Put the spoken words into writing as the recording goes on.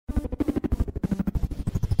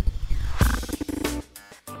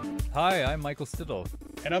Hi, I'm Michael Stiddle,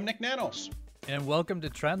 And I'm Nick Nanos. and welcome to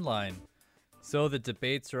Trendline. So the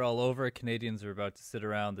debates are all over. Canadians are about to sit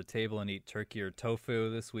around the table and eat turkey or tofu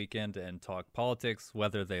this weekend and talk politics,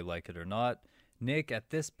 whether they like it or not. Nick,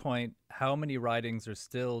 at this point, how many ridings are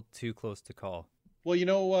still too close to call?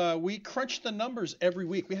 Well, we crunch the numbers every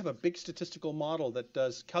week. We have a big statistical model that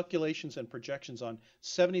does calculations and projections on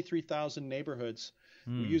 73,000 neighborhoods.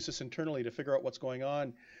 We use this internally to figure out what's going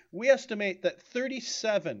on. We estimate that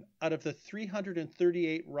 37 out of the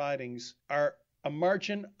 338 ridings are a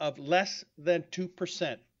margin of less than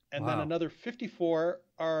 2%. And then Wow. another 54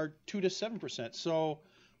 are 2 to 7%. So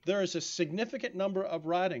there is a significant number of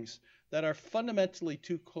ridings that are fundamentally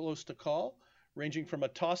too close to call, ranging from a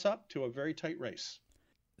toss-up to a very tight race.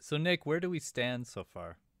 So, Nick, where do we stand so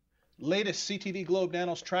far? Latest CTV Globe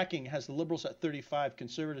Nanos tracking has the Liberals at 35,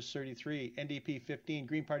 Conservatives 33, NDP 15,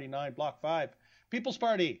 Green Party 9, Bloc 5, People's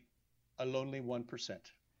Party a lonely 1%.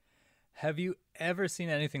 Have you ever seen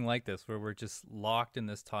anything like this where we're just locked in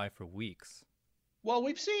this tie for weeks? Well,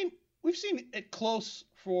 we've seen it close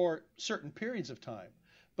for certain periods of time,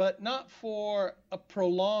 but not for a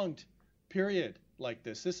prolonged period like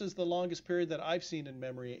this. This is the longest period that I've seen in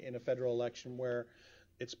memory in a federal election where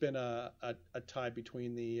it's been a tie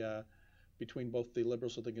between both the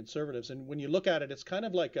Liberals and the Conservatives. And when you look at it, it's kind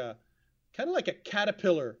of like a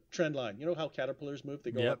caterpillar trend line. You know how caterpillars move?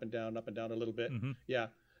 They go Yep. up and down a little bit. Mhm. Yeah.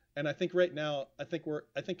 And I think right now, I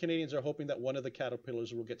think Canadians are hoping that one of the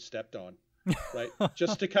caterpillars will get stepped on, right?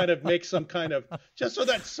 Just to kind of make some kind of, just so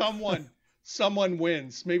that someone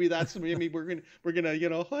wins. Maybe we're gonna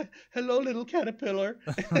hello little caterpillar,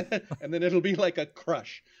 and then it'll be like a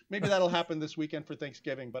crush. Maybe that'll happen this weekend for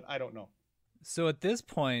Thanksgiving, but I don't know. So at this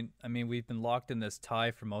point, I mean, we've been locked in this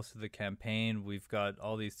tie for most of the campaign. We've got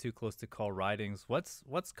all these too close to call ridings. What's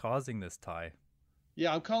causing this tie?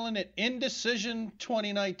 Yeah, I'm calling it Indecision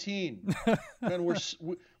 2019. And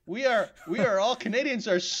we are all Canadians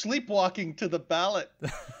are sleepwalking to the ballot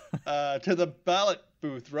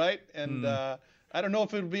booth, right? And I don't know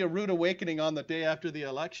if it'll be a rude awakening on the day after the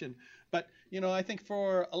election, but I think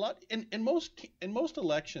for a lot in most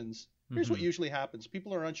elections, here's what usually happens: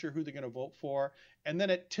 people are unsure who they're going to vote for, and then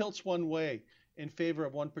it tilts one way in favor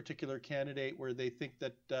of one particular candidate where they think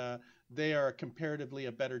that they are comparatively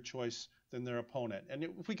a better choice than their opponent. And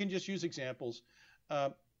if we can just use examples,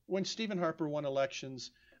 when Stephen Harper won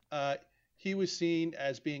elections, he was seen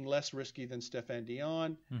as being less risky than Stéphane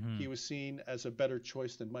Dion. He was seen as a better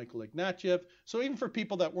choice than Michael Ignatieff. So even for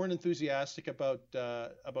people that weren't enthusiastic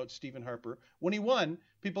about Stephen Harper, when he won,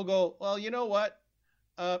 people go, well, you know what?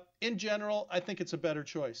 In general, I think it's a better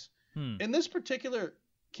choice. In this particular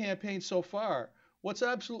campaign so far, what's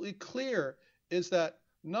absolutely clear is that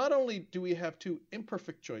not only do we have two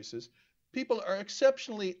imperfect choices, people are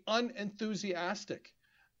exceptionally unenthusiastic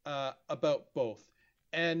about both.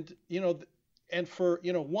 And for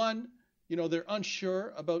one, they're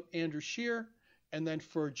unsure about Andrew Scheer, and then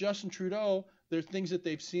for Justin Trudeau, there are things that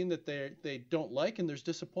they've seen that they don't like, and there's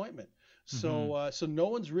disappointment. So no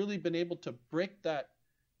one's really been able to break that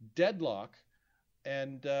deadlock,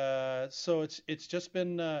 and so it's just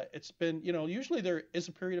been usually there is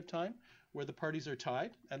a period of time where the parties are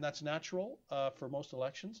tied, and that's natural for most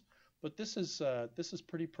elections. But this is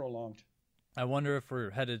pretty prolonged. I wonder if we're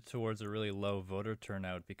headed towards a really low voter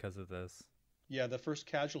turnout because of this. Yeah, the first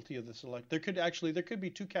casualty of this election. There could be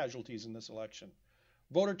two casualties in this election: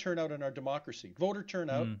 voter turnout and our democracy. Voter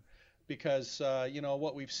turnout, because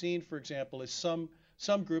what we've seen, for example, is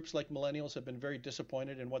some groups like millennials have been very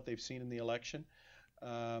disappointed in what they've seen in the election,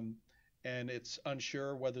 and it's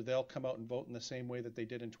unsure whether they'll come out and vote in the same way that they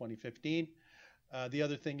did in 2015. The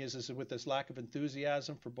other thing is with this lack of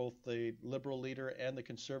enthusiasm for both the Liberal leader and the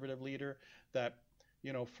Conservative leader, that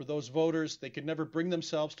for those voters, they could never bring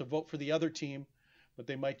themselves to vote for the other team, but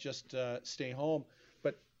they might just stay home.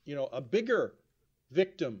 But a bigger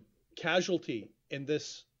victim casualty in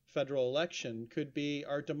this federal election could be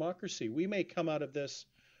our democracy. We may come out of this,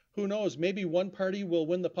 who knows, maybe one party will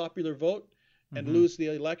win the popular vote and lose the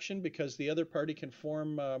election because the other party can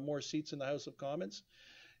form more seats in the House of Commons.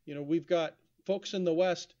 We've got folks in the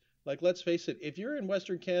West, like, let's face it, if you're in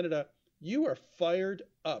Western Canada, you are fired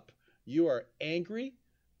up. You are angry.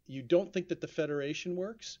 You don't think that the Federation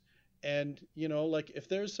works. And,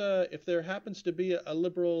 if there happens to be a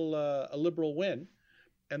liberal win,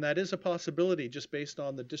 and that is a possibility just based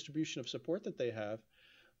on the distribution of support that they have,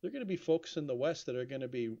 there are going to be folks in the West that are going to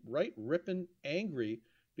be right ripping angry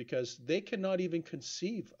because they cannot even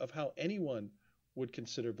conceive of how anyone would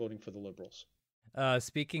consider voting for the Liberals.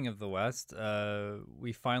 Speaking of the West,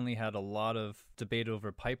 we finally had a lot of debate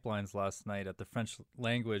over pipelines last night at the French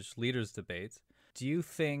language leaders debate. Do you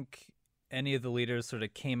think any of the leaders sort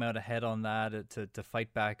of came out ahead on that to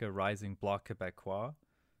fight back a rising Bloc Québécois?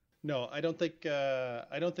 No, I don't think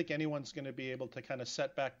anyone's going to be able to kind of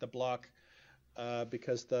set back the Bloc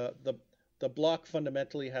because the Bloc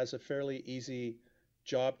fundamentally has a fairly easy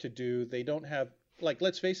job to do. They don't have, like,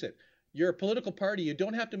 let's face it, you're a political party. You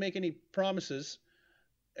don't have to make any promises,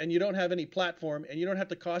 and you don't have any platform, and you don't have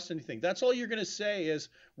to cost anything. That's all you're going to say is,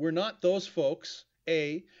 we're not those folks,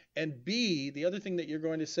 A. And B, the other thing that you're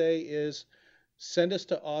going to say is, send us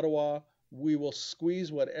to Ottawa. We will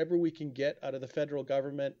squeeze whatever we can get out of the federal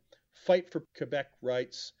government, fight for Quebec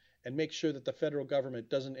rights, and make sure that the federal government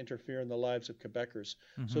doesn't interfere in the lives of Quebecers.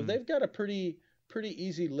 So they've got a pretty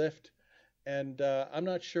easy lift. And I'm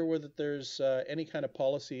not sure whether there's any kind of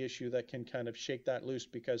policy issue that can kind of shake that loose,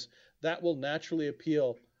 because that will naturally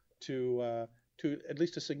appeal to at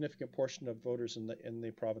least a significant portion of voters in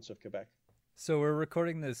the province of Quebec. So we're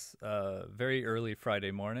recording this very early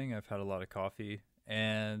Friday morning. I've had a lot of coffee,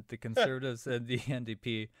 and the Conservatives and the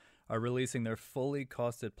NDP are releasing their fully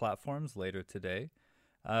costed platforms later today.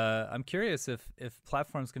 I'm curious if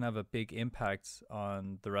platforms can have a big impact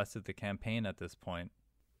on the rest of the campaign at this point.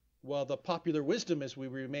 Well, the popular wisdom is we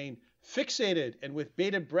remain fixated and with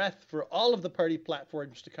bated breath for all of the party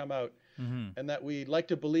platforms to come out, and that we like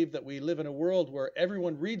to believe that we live in a world where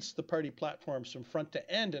everyone reads the party platforms from front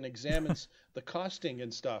to end and examines the costing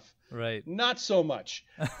and stuff. Right. Not so much.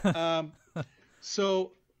 And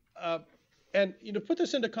put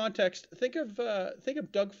this into context, think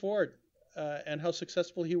of Doug Ford and how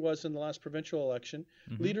successful he was in the last provincial election,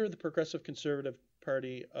 leader of the Progressive Conservative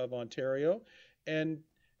Party of Ontario, and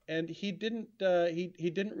he didn't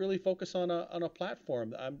really focus on a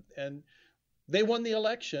platform, and they won the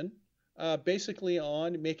election basically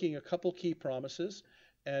on making a couple key promises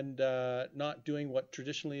and not doing what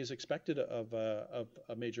traditionally is expected of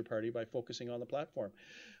a major party by focusing on the platform.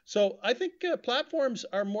 So I think platforms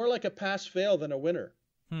are more like a pass-fail than a winner.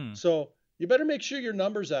 So you better make sure your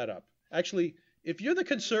numbers add up. Actually, if you're the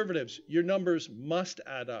Conservatives, your numbers must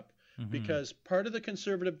add up, because part of the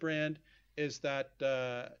Conservative brand is that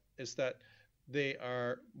they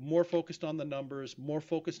are more focused on the numbers, more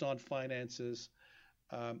focused on finances,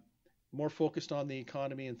 more focused on the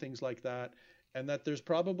economy and things like that, and that there's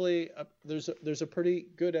probably there's a pretty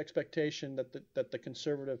good expectation that the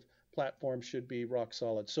Conservative platform should be rock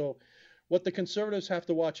solid. So what the Conservatives have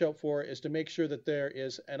to watch out for is to make sure that there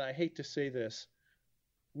is, and I hate to say this,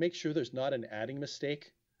 make sure there's not an adding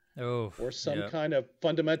mistake or some kind of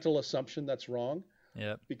fundamental assumption that's wrong.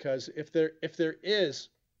 Yeah. Because if there is,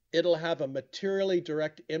 it'll have a materially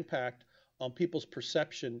direct impact on people's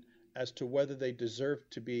perception as to whether they deserve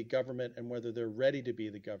to be government and whether they're ready to be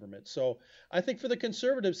the government. So I think for the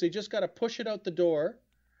Conservatives, they just got to push it out the door,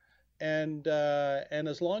 and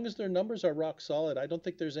as long as their numbers are rock solid, I don't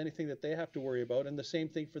think there's anything that they have to worry about. And the same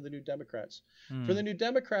thing for the New Democrats. For the New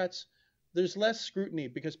Democrats, there's less scrutiny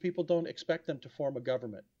because people don't expect them to form a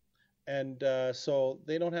government. And so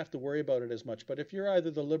they don't have to worry about it as much. But if you're either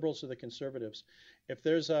the Liberals or the Conservatives, if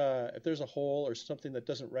there's a hole or something that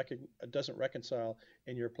doesn't reconcile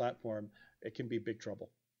in your platform, it can be big trouble.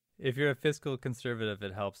 If you're a fiscal conservative,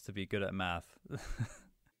 it helps to be good at math.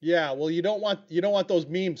 Yeah, well, you don't want those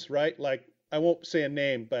memes, right? Like, I won't say a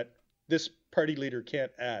name, but this party leader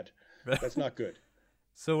can't add. That's not good.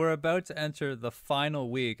 So we're about to enter the final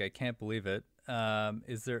week. I can't believe it.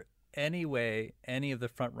 Is there any way any of the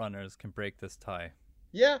front runners can break this tie?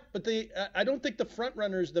 Yeah, but I don't think the front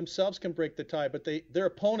runners themselves can break the tie, but their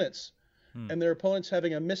opponents and their opponents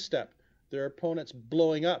having a misstep, their opponents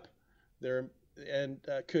blowing up, could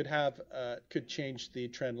change the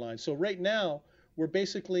trend line. So right now we're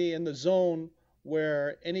basically in the zone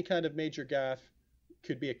where any kind of major gaffe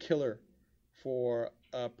could be a killer for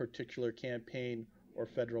a particular campaign or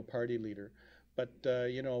federal party leader. But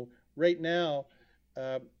right now,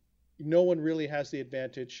 no one really has the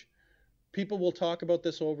advantage. People will talk about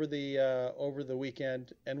this over the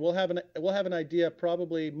weekend, and we'll have an idea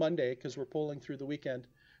probably Monday, because we're polling through the weekend.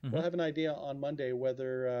 We'll have an idea on Monday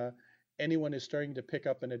whether anyone is starting to pick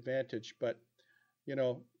up an advantage. But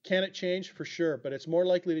can it change? For sure, but it's more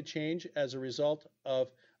likely to change as a result of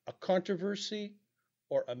a controversy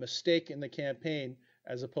or a mistake in the campaign,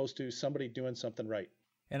 as opposed to somebody doing something right.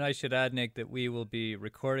 And I should add, Nick, that we will be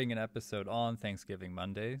recording an episode on Thanksgiving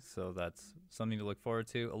Monday, so that's something to look forward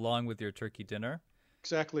to, along with your turkey dinner.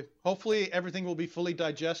 Exactly. Hopefully everything will be fully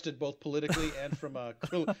digested, both politically and from a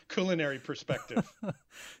culinary perspective.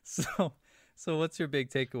 So what's your big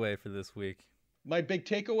takeaway for this week? My big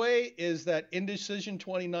takeaway is that Indecision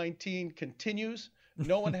 2019 continues.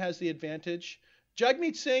 No one has the advantage.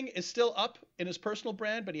 Jagmeet Singh is still up in his personal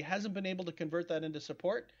brand, but he hasn't been able to convert that into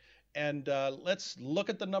support. And let's look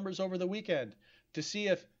at the numbers over the weekend to see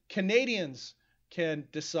if Canadians can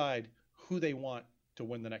decide who they want to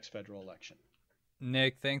win the next federal election.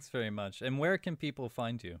 Nick, thanks very much. And where can people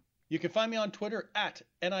find you? You can find me on Twitter at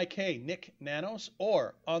NIK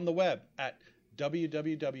or on the web at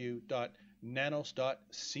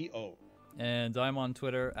www.nanos.co. And I'm on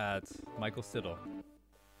Twitter at Michael Siddle.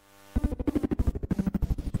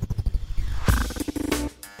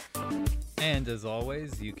 And as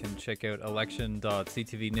always, you can check out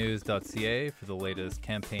election.ctvnews.ca for the latest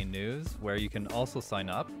campaign news, where you can also sign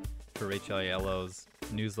up for Rachel Aiello's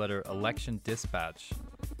newsletter Election Dispatch.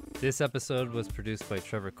 This episode was produced by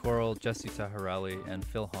Trevor Coral, Jesse Taharali, and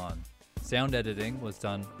Phil Hahn. Sound editing was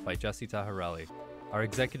done by Jesse Taharali. Our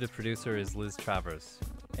executive producer is Liz Travers.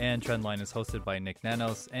 And Trendline is hosted by Nick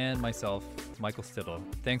Nanos and myself, Michael Stiddle.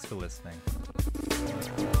 Thanks for listening.